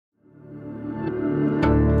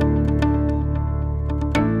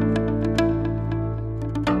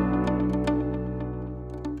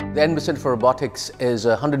The Edinburgh Centre for Robotics is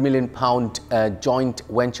a £100 million joint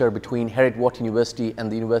venture between Heriot Watt University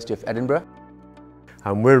and the University of Edinburgh.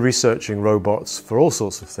 And we're researching robots for all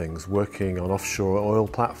sorts of things, working on offshore oil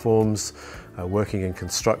platforms, working in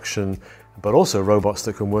construction, but also robots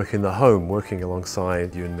that can work in the home, working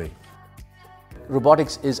alongside you and me.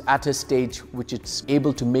 Robotics is at a stage which it's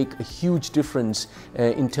able to make a huge difference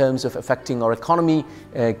in terms of affecting our economy,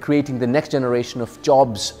 creating the next generation of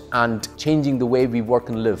jobs and changing the way we work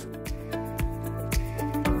and live.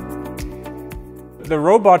 The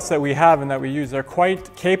robots that we have and that we use are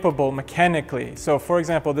quite capable mechanically. So for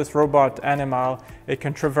example, this robot animal, it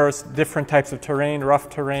can traverse different types of terrain, rough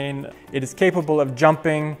terrain. It is capable of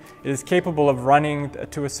jumping, it is capable of running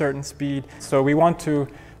to a certain speed. So we want to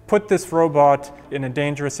put this robot in a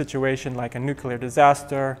dangerous situation like a nuclear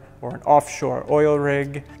disaster or an offshore oil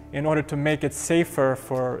rig in order to make it safer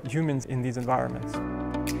for humans in these environments.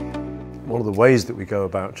 One of the ways that we go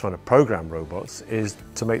about trying to program robots is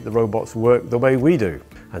to make the robots work the way we do.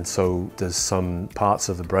 And so there's some parts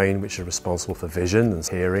of the brain which are responsible for vision and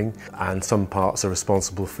hearing, and some parts are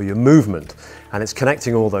responsible for your movement. And it's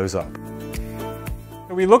connecting all those up.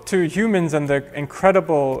 We look to humans and their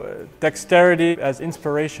incredible dexterity as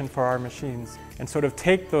inspiration for our machines and sort of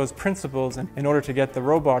take those principles in order to get the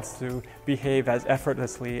robots to behave as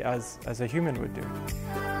effortlessly as a human would do.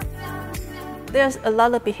 There's a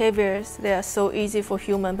lot of behaviors that are so easy for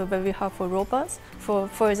humans but very hard for robots.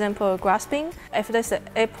 For example, grasping. If there's an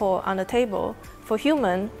apple on the table, for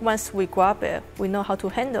human, once we grab it, we know how to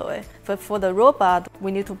handle it. But for the robot,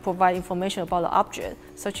 we need to provide information about the object,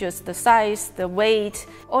 such as the size, the weight.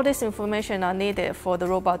 All this information are needed for the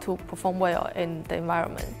robot to perform well in the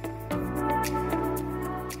environment.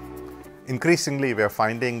 Increasingly, we are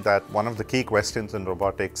finding that one of the key questions in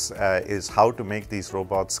robotics is how to make these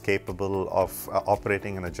robots capable of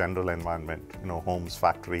operating in a general environment, homes,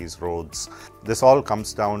 factories, roads. This all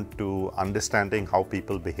comes down to understanding how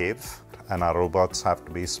people behave, and our robots have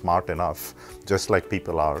to be smart enough, just like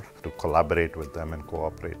people are, to collaborate with them and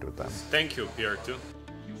cooperate with them. Thank you, Pierre, too.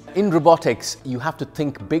 In robotics, you have to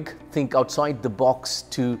think big, think outside the box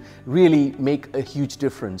to really make a huge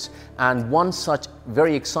difference. And one such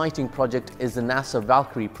very exciting project is the NASA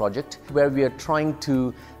Valkyrie project, where we are trying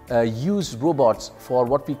to use robots for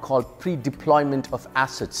what we call pre-deployment of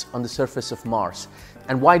assets on the surface of Mars.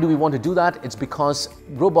 And why do we want to do that? It's because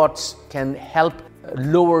robots can help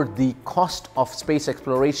lower the cost of space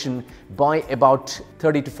exploration by about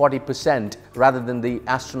 30 to 40% rather than the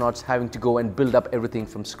astronauts having to go and build up everything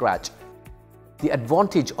from scratch. The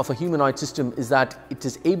advantage of a humanoid system is that it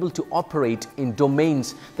is able to operate in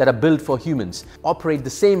domains that are built for humans, operate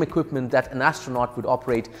the same equipment that an astronaut would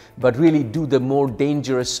operate, but really do the more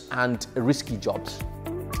dangerous and risky jobs.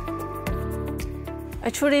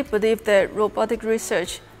 I truly believe that robotic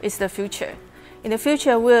research is the future. In the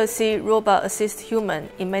future, we'll see robots assist humans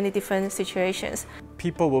in many different situations.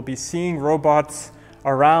 People will be seeing robots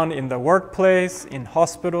around in the workplace, in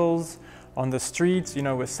hospitals, on the streets,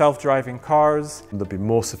 with self-driving cars. They'll be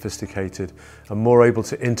more sophisticated and more able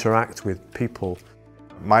to interact with people.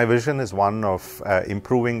 My vision is one of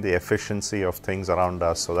improving the efficiency of things around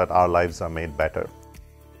us so that our lives are made better.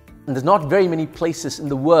 And there's not very many places in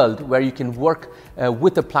the world where you can work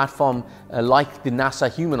with a platform like the NASA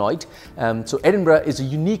humanoid. So Edinburgh is a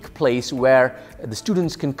unique place where the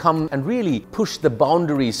students can come and really push the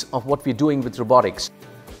boundaries of what we're doing with robotics.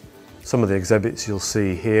 Some of the exhibits you'll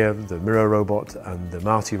see here, the Miro robot and the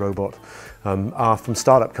Marty robot, are from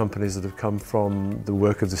startup companies that have come from the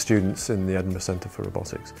work of the students in the Edinburgh Centre for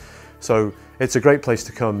Robotics. So it's a great place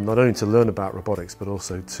to come, not only to learn about robotics, but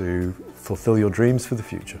also to fulfill your dreams for the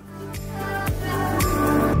future.